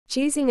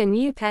Choosing a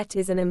new pet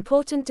is an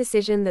important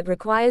decision that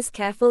requires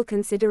careful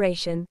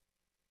consideration.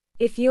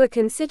 If you are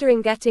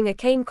considering getting a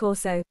Cane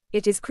Corso,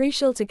 it is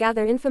crucial to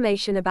gather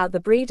information about the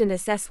breed and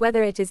assess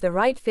whether it is the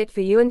right fit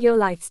for you and your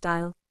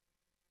lifestyle.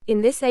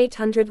 In this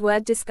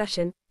 800-word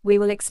discussion, we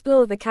will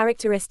explore the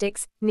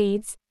characteristics,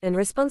 needs, and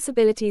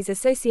responsibilities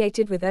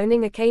associated with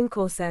owning a Cane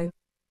Corso.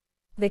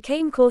 The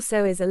Cane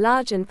Corso is a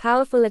large and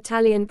powerful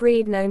Italian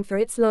breed known for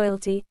its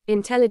loyalty,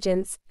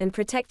 intelligence, and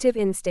protective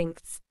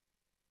instincts.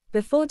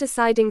 Before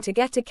deciding to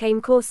get a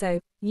Cane Corso,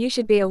 you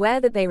should be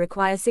aware that they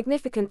require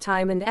significant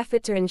time and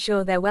effort to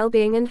ensure their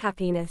well-being and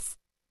happiness.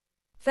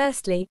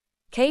 Firstly,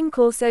 Cane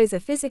Corsos are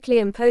physically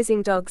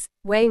imposing dogs,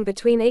 weighing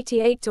between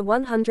 88 to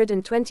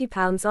 120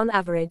 pounds on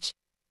average.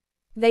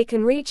 They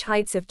can reach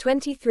heights of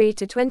 23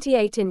 to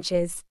 28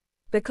 inches.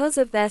 Because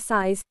of their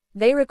size,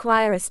 they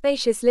require a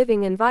spacious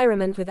living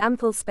environment with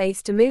ample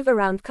space to move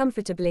around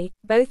comfortably,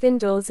 both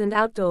indoors and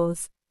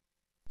outdoors.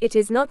 It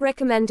is not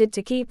recommended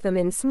to keep them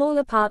in small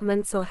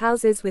apartments or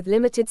houses with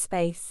limited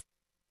space.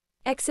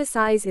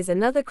 Exercise is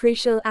another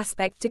crucial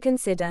aspect to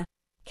consider.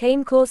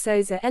 Cane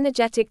Corsos are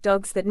energetic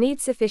dogs that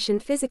need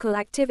sufficient physical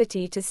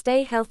activity to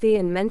stay healthy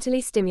and mentally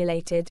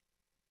stimulated.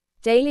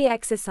 Daily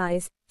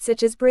exercise,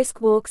 such as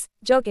brisk walks,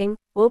 jogging,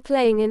 or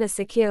playing in a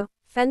secure,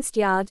 fenced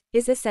yard,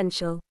 is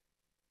essential.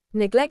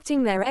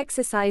 Neglecting their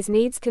exercise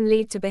needs can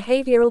lead to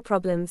behavioral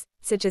problems,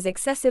 such as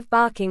excessive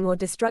barking or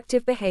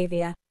destructive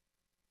behavior.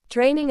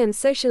 Training and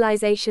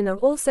socialization are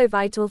also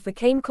vital for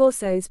Cane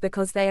Corsos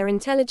because they are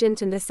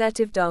intelligent and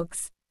assertive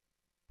dogs.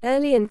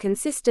 Early and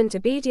consistent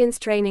obedience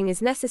training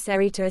is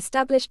necessary to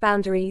establish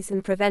boundaries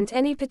and prevent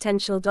any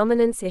potential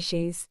dominance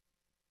issues.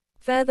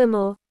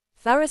 Furthermore,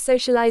 thorough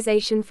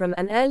socialization from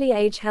an early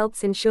age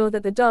helps ensure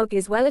that the dog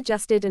is well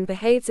adjusted and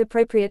behaves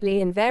appropriately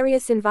in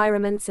various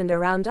environments and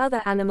around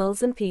other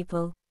animals and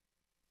people.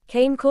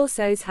 Cane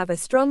Corsos have a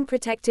strong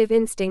protective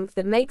instinct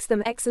that makes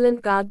them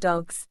excellent guard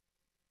dogs.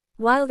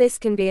 While this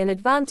can be an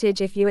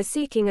advantage if you are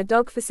seeking a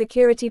dog for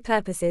security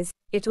purposes,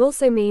 it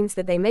also means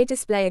that they may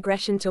display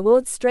aggression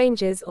towards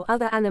strangers or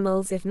other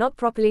animals if not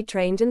properly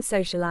trained and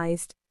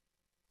socialized.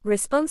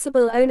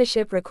 Responsible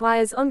ownership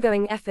requires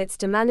ongoing efforts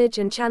to manage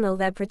and channel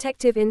their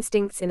protective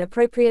instincts in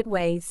appropriate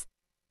ways.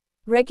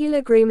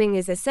 Regular grooming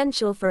is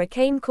essential for a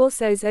Cane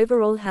Corso's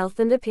overall health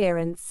and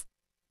appearance.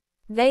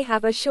 They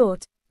have a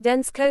short,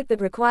 dense coat that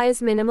requires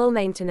minimal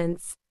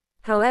maintenance.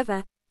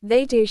 However,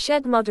 they do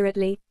shed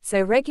moderately,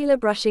 so regular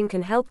brushing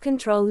can help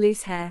control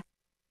loose hair.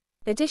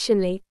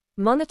 Additionally,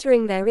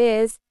 monitoring their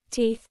ears,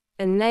 teeth,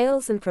 and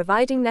nails and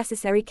providing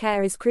necessary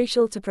care is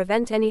crucial to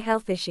prevent any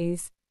health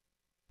issues.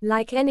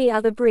 Like any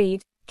other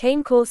breed,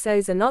 Cane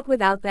Corsos are not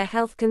without their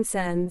health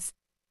concerns.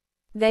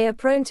 They are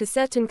prone to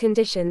certain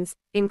conditions,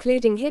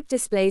 including hip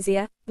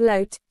dysplasia,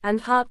 bloat, and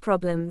heart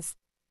problems.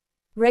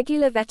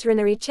 Regular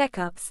veterinary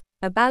checkups,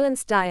 a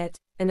balanced diet,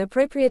 and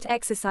appropriate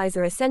exercise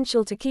are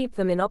essential to keep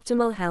them in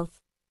optimal health.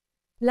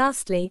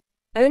 Lastly,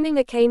 owning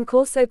a Cane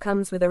Corso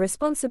comes with a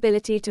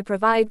responsibility to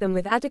provide them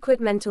with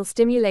adequate mental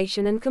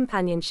stimulation and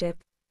companionship.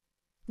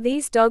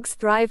 These dogs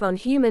thrive on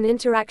human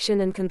interaction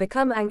and can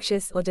become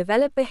anxious or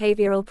develop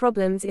behavioral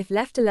problems if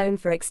left alone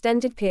for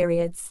extended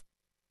periods.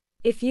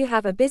 If you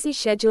have a busy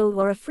schedule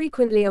or are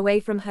frequently away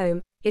from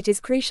home, it is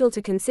crucial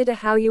to consider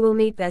how you will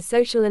meet their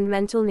social and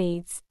mental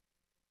needs.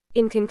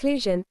 In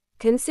conclusion,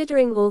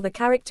 considering all the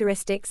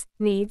characteristics,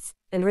 needs,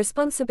 and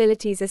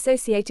responsibilities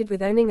associated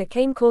with owning a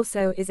Cane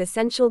Corso is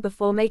essential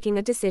before making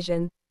a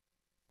decision.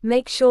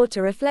 Make sure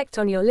to reflect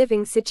on your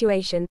living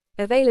situation,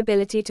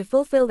 availability to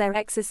fulfill their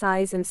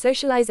exercise and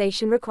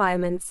socialization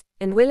requirements,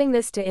 and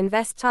willingness to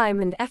invest time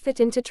and effort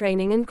into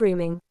training and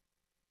grooming.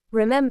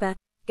 Remember,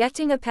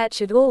 getting a pet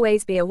should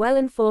always be a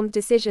well-informed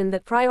decision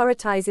that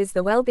prioritizes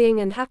the well-being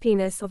and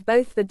happiness of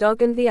both the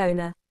dog and the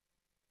owner.